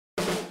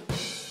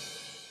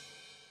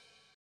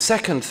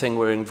second thing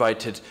we're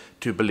invited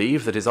to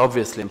believe that is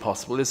obviously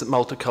impossible is that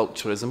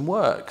multiculturalism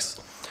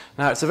works.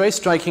 Now, it's a very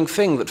striking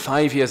thing that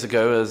 5 years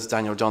ago, as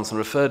Daniel Johnson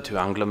referred to,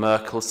 Angela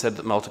Merkel said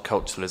that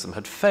multiculturalism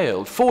had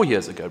failed. 4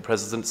 years ago,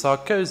 President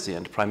Sarkozy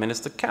and Prime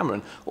Minister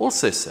Cameron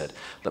also said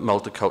that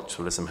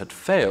multiculturalism had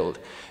failed.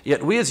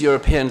 Yet we as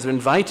Europeans are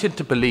invited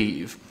to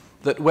believe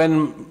that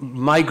when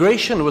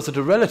migration was at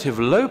a relative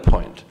low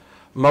point,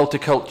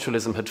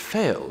 multiculturalism had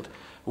failed,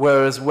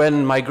 whereas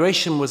when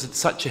migration was at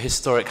such a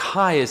historic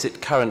high as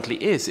it currently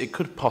is, it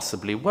could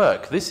possibly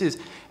work. This is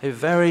a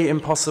very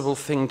impossible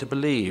thing to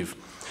believe.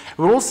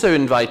 We're also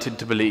invited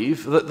to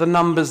believe that the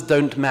numbers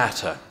don't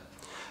matter,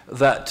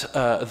 that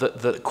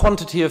the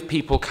quantity of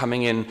people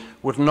coming in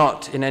would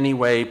not in any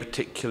way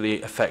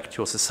particularly affect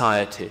your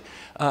society.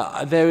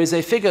 There is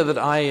a figure that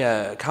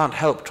I can't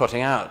help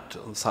trotting out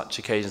on such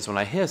occasions when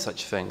I hear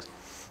such things.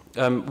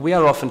 We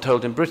are often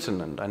told in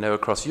Britain, and I know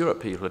across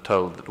Europe people are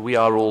told, that we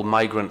are all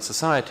migrant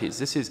societies.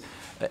 This is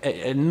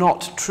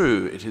not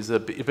true. It is a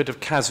bit of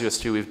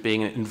casuistry we've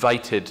been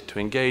invited to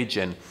engage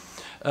in.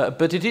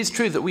 But it is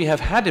true that we have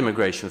had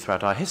immigration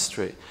throughout our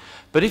history.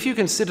 But if you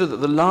consider that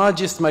the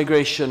largest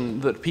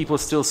migration that people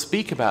still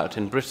speak about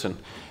in Britain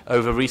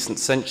over recent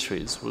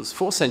centuries was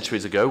 4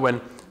 centuries ago, when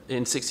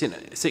in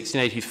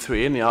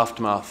 1683, in the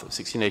aftermath of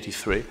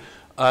 1683,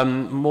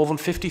 more than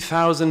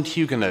 50,000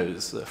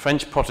 Huguenots,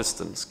 French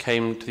Protestants,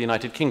 came to the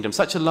United Kingdom.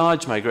 Such a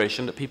large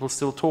migration that people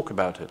still talk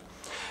about it.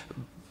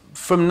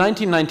 From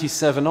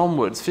 1997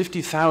 onwards,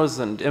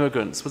 50,000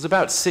 immigrants was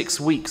about 6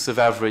 weeks of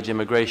average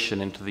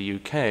immigration into the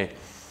UK.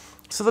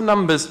 So the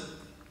numbers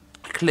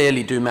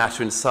clearly do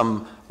matter in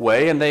some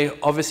way, and they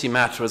obviously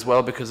matter as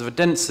well because of a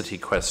density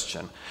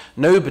question.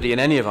 Nobody in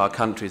any of our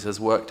countries has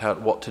worked out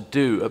what to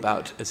do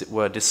about, as it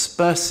were,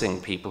 dispersing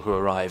people who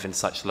arrive in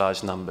such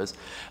large numbers.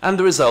 And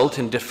the result,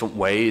 in different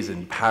ways,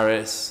 in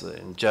Paris,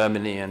 in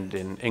Germany, and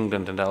in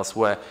England and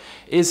elsewhere,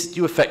 is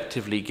you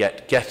effectively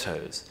get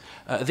ghettos.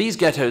 These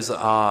ghettos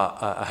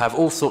have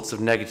all sorts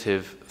of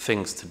negative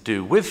things to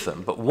do with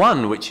them, but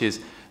one which is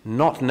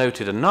not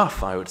noted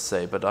enough, I would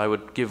say, but I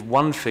would give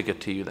one figure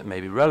to you that may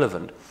be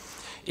relevant,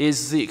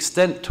 is the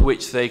extent to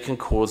which they can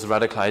cause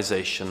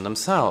radicalization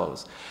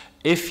themselves.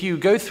 If you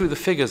go through the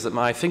figures that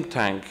my think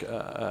tank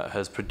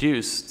has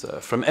produced,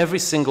 from every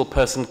single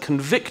person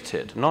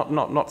convicted,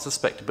 not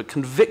suspected, but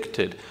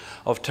convicted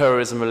of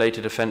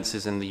terrorism-related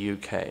offences in the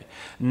UK,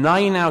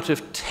 9 out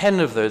of 10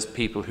 of those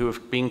people who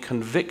have been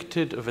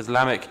convicted of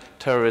Islamic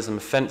terrorism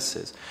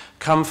offences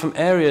come from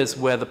areas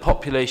where the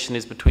population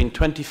is between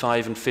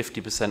 25 and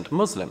 50%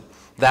 Muslim.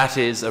 That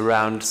is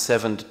around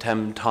 7 to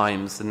 10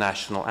 times the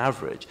national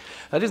average.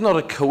 That is not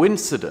a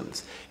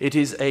coincidence. It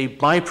is a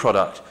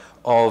byproduct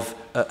of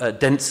a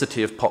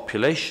density of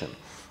population.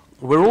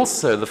 We're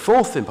also, the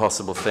fourth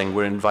impossible thing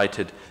we're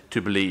invited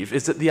to believe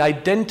is that the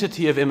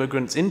identity of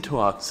immigrants into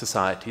our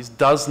societies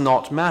does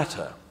not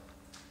matter.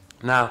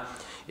 Now,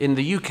 in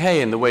the UK,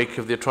 in the wake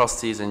of the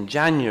atrocities in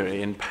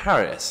January in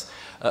Paris,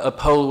 a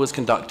poll was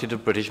conducted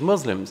of British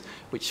Muslims,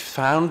 which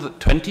found that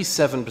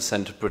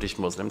 27% of British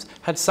Muslims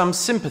had some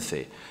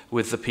sympathy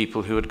with the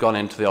people who had gone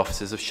into the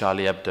offices of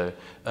Charlie Hebdo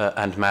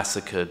and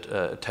massacred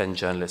 10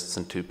 journalists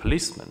and 2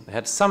 policemen. They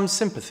had some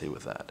sympathy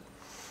with that.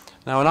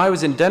 Now, when I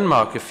was in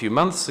Denmark a few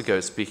months ago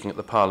speaking at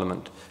the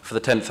Parliament for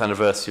the 10th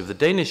anniversary of the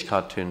Danish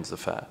cartoons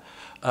affair,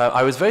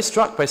 I was very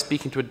struck by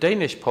speaking to a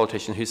Danish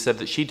politician who said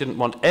that she didn't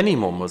want any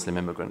more Muslim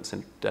immigrants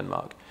in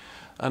Denmark.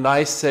 And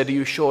I said, are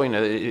you sure?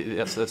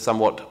 That's a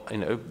somewhat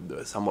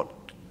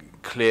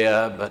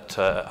clear, but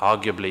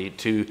arguably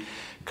too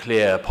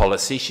clear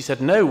policy. She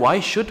said, no, why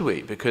should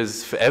we?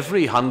 Because for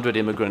every 100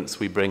 immigrants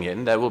we bring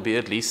in, there will be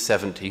at least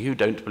 70 who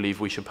don't believe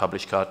we should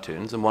publish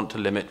cartoons and want to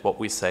limit what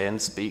we say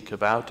and speak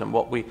about and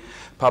what we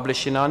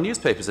publish in our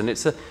newspapers. And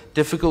it's a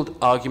difficult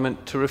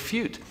argument to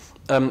refute.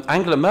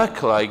 Angela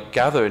Merkel, I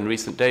gather in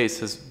recent days,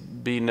 has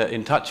been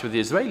in touch with the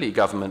Israeli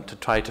government to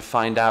try to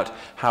find out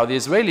how the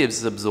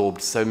Israelis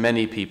absorbed so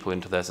many people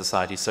into their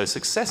society so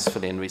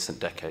successfully in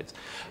recent decades.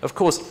 Of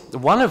course,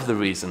 one of the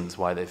reasons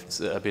why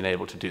they've been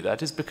able to do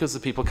that is because the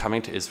people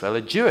coming to Israel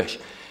are Jewish.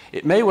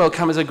 It may well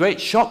come as a great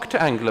shock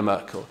to Angela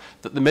Merkel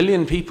that the 1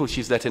 million people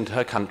she's let into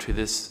her country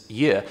this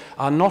year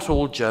are not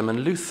all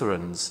German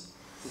Lutherans.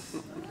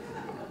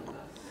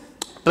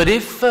 But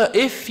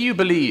if you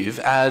believe,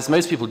 as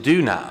most people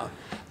do now,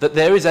 that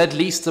there is at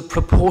least a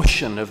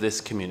proportion of this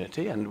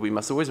community, and we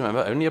must always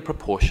remember only a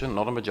proportion,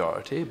 not a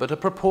majority, but a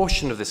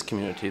proportion of this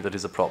community that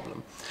is a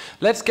problem.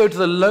 Let's go to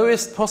the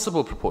lowest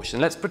possible proportion.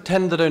 Let's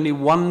pretend that only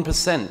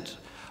 1%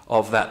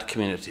 of that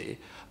community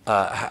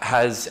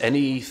has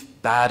any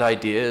bad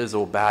ideas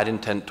or bad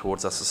intent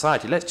towards our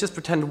society. Let's just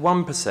pretend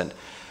 1%.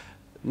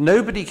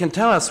 Nobody can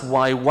tell us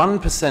why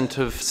 1%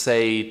 of,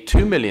 say,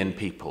 2 million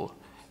people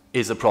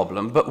is a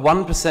problem, but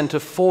 1%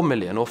 of 4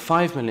 million or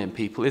 5 million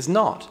people is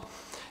not.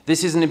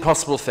 This is an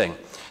impossible thing.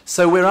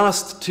 So we're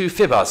asked to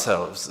fib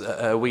ourselves.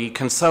 We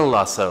console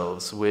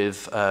ourselves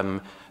with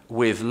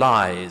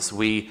lies.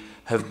 We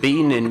have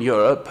been in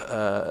Europe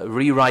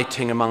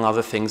rewriting, among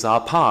other things, our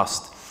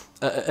past.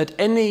 At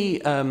any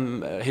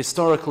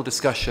historical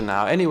discussion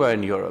now, anywhere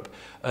in Europe,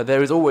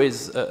 there is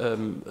always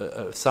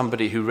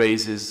somebody who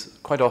raises,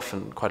 quite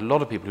often, quite a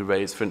lot of people who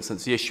raise, for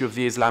instance, the issue of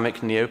the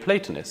Islamic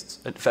Neoplatonists,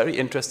 a very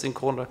interesting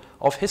corner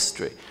of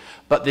history.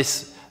 But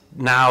this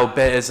now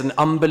bears an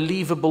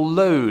unbelievable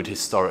load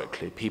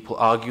historically. People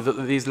argue that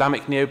the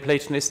Islamic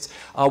Neoplatonists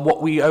are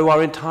what we owe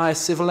our entire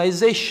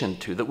civilization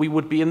to, that we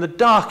would be in the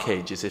Dark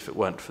Ages if it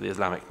weren't for the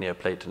Islamic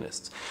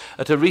Neoplatonists.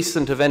 At a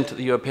recent event at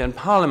the European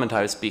Parliament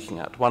I was speaking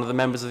at, one of the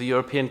members of the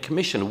European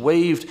Commission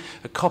waved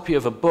a copy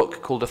of a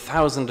book called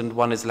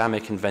 1001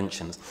 Islamic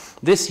Inventions.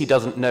 This, he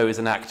doesn't know, is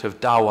an act of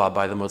dawah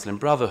by the Muslim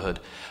Brotherhood.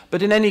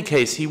 But in any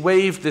case, he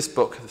waved this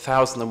book,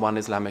 1001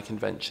 Islamic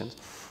Inventions,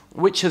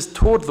 which has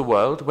toured the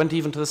world, went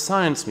even to the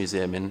Science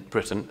Museum in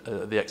Britain,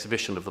 the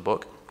exhibition of the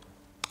book,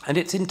 and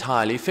it's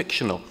entirely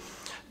fictional.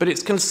 But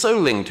it's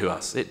consoling to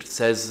us. It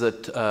says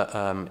that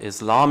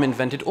Islam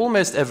invented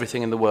almost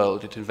everything in the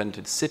world. It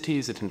invented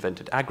cities, it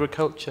invented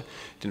agriculture,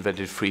 it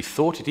invented free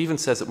thought. It even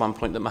says at one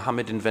point that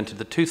Muhammad invented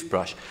the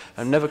toothbrush.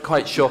 I'm never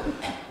quite sure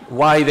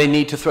why they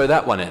need to throw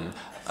that one in.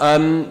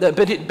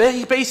 But it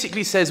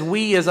basically says it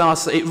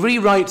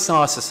rewrites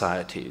our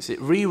societies. It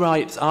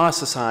rewrites our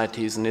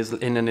societies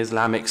in an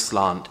Islamic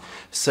slant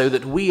so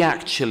that we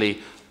actually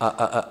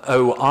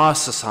owe our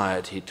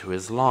society to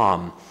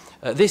Islam.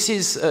 This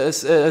is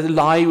a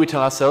lie we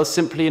tell ourselves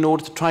simply in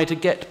order to try to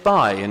get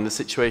by in the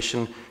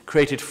situation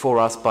created for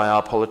us by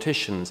our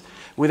politicians.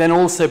 We then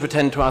also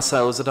pretend to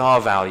ourselves that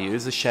our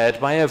values are shared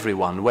by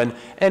everyone, when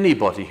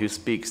anybody who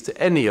speaks to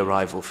any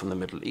arrival from the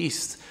Middle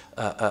East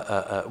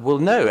will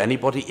know,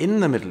 anybody in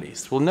the Middle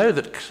East will know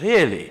that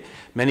clearly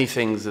many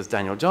things, as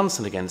Daniel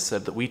Johnson again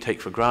said, that we take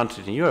for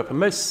granted in Europe are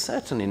most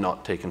certainly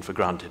not taken for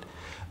granted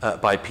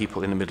by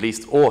people in the Middle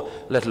East, or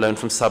let alone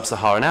from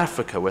sub-Saharan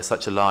Africa, where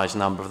such a large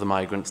number of the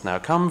migrants now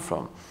come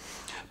from.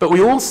 But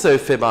we also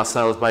fib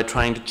ourselves by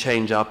trying to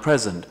change our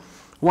present.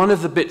 One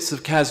of the bits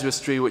of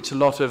casuistry which a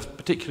lot of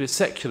particularly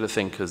secular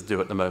thinkers do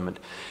at the moment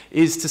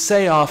is to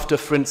say after,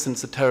 for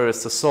instance, a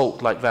terrorist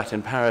assault like that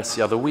in Paris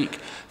the other week,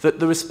 that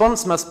the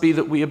response must be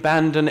that we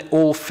abandon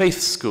all faith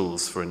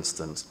schools, for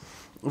instance.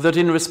 That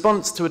in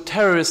response to a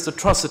terrorist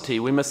atrocity,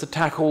 we must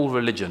attack all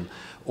religion,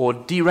 or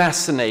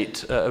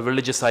deracinate a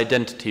religious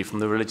identity from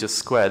the religious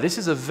square. This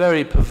is a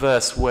very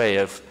perverse way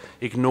of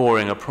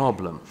ignoring a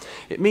problem.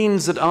 It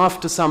means that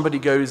after somebody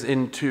goes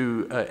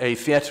into a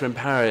theatre in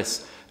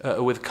Paris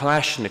with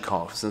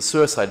Kalashnikovs and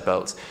suicide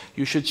belts,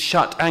 you should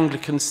shut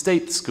Anglican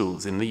state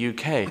schools in the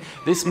UK.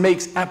 This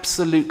makes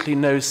absolutely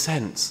no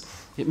sense.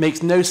 It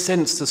makes no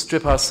sense to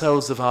strip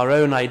ourselves of our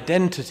own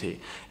identity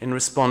in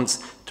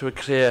response to a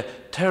clear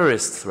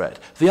terrorist threat.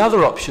 The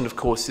other option, of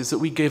course, is that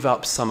we give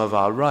up some of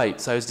our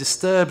rights. I was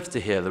disturbed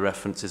to hear the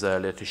references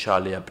earlier to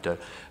Charlie Hebdo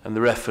and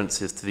the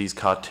references to these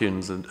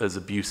cartoons as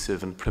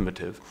abusive and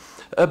primitive.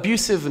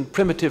 Abusive and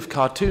primitive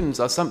cartoons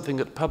are something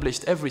that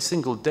published every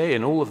single day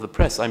in all of the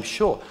press. I'm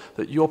sure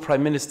that your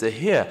Prime Minister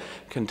here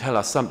can tell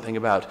us something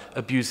about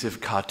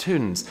abusive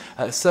cartoons.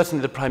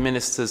 Certainly the Prime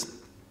Ministers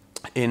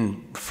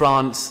in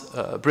France,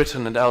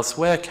 Britain and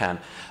elsewhere can.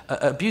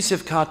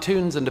 Abusive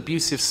cartoons and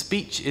abusive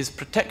speech is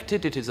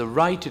protected. It is a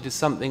right. It is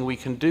something we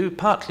can do,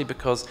 partly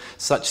because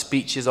such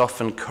speech is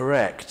often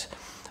correct.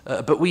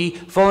 But we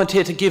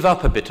volunteer to give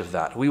up a bit of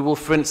that. We will,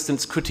 for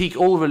instance, critique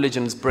all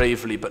religions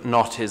bravely, but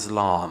not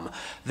Islam.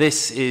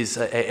 This is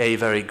a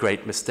very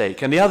great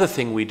mistake. And the other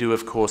thing we do,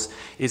 of course,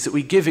 is that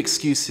we give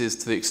excuses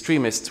to the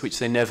extremists which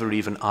they never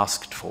even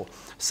asked for.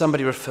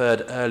 Somebody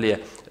referred earlier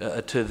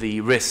to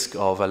the risk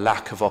of a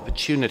lack of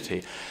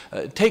opportunity.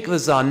 Take the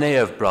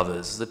Tsarnaev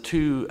brothers, the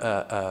two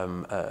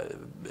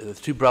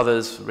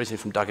brothers originally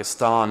from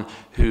Dagestan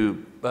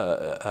who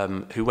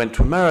went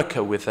to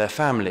America with their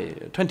family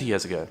 20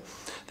 years ago.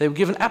 They were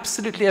given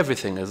absolutely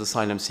everything as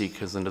asylum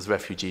seekers and as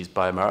refugees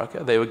by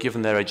America. They were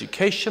given their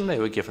education, they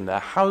were given their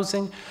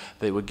housing,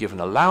 they were given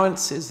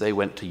allowances, they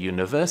went to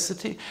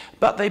university,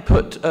 but they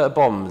put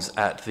bombs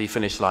at the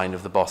finish line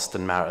of the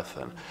Boston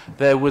Marathon.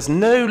 There was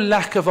no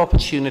lack of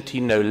opportunity,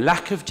 no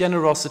lack of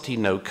generosity,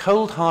 no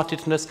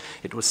cold-heartedness.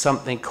 It was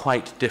something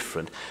quite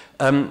different.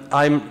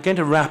 I'm going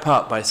to wrap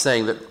up by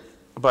saying that,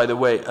 by the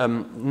way,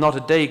 not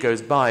a day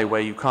goes by where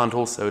you can't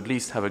also at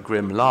least have a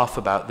grim laugh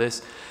about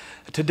this.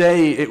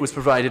 Today it was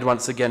provided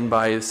once again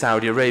by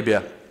Saudi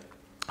Arabia.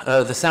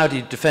 The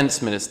Saudi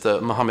Defense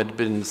Minister, Mohammed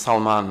bin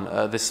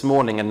Salman, this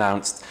morning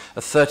announced a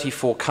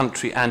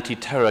 34-country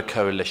anti-terror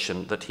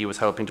coalition that he was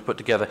helping to put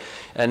together.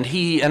 And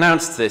he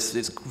announced this,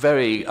 it's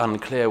very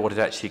unclear what it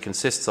actually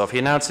consists of. He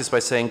announced this by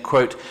saying,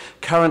 quote,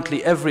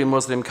 "Currently every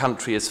Muslim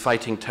country is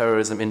fighting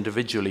terrorism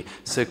individually,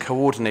 so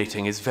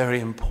coordinating is very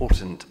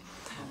important."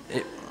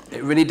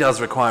 It really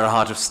does require a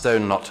heart of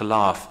stone not to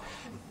laugh.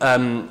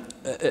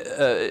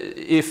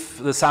 if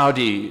the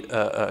Saudi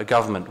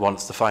government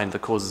wants to find the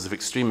causes of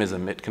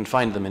extremism, it can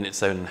find them in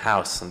its own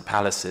house and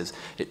palaces.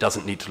 It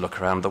doesn't need to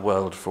look around the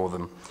world for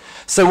them.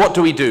 So what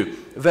do we do?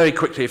 Very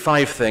quickly,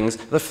 5 things.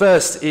 The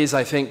first is,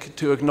 I think,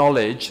 to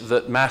acknowledge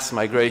that mass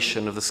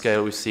migration of the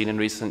scale we've seen in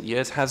recent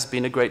years has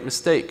been a great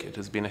mistake. It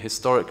has been a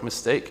historic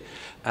mistake,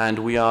 and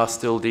we are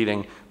still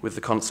dealing with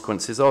the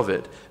consequences of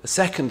it. A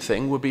second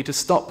thing would be to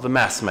stop the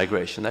mass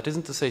migration. That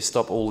isn't to say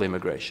stop all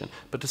immigration,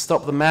 but to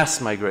stop the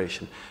mass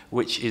migration,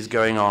 which is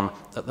going on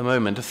at the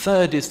moment. A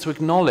third is to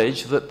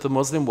acknowledge that the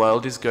Muslim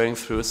world is going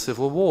through a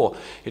civil war.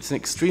 It's an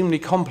extremely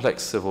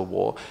complex civil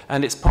war,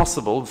 and it's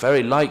possible,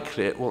 very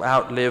likely, it will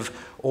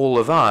outlive all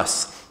of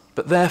us.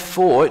 But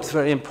therefore, it's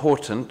very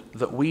important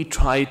that we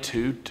try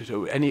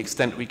to any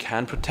extent we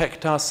can,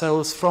 protect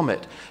ourselves from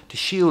it, to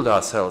shield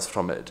ourselves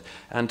from it,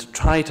 and to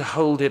try to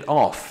hold it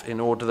off in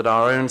order that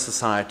our own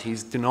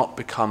societies do not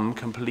become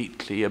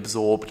completely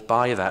absorbed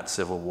by that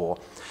civil war.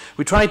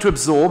 We try to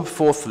absorb,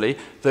 fourthly,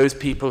 those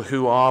people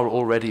who are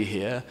already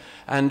here,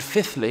 and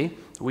fifthly,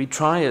 we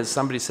try, as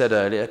somebody said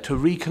earlier, to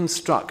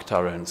reconstruct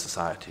our own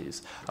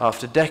societies.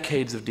 After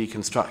decades of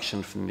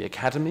deconstruction from the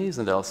academies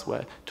and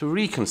elsewhere, to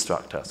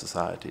reconstruct our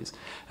societies.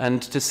 And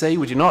to say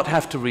we do not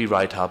have to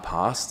rewrite our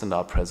past and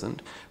our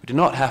present. We do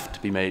not have to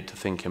be made to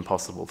think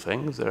impossible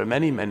things. There are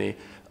many, many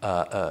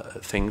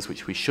things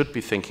which we should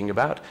be thinking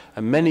about,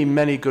 and many,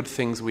 many good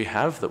things we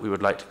have that we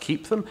would like to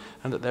keep them,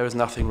 and that there is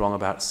nothing wrong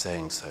about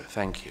saying so.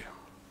 Thank you.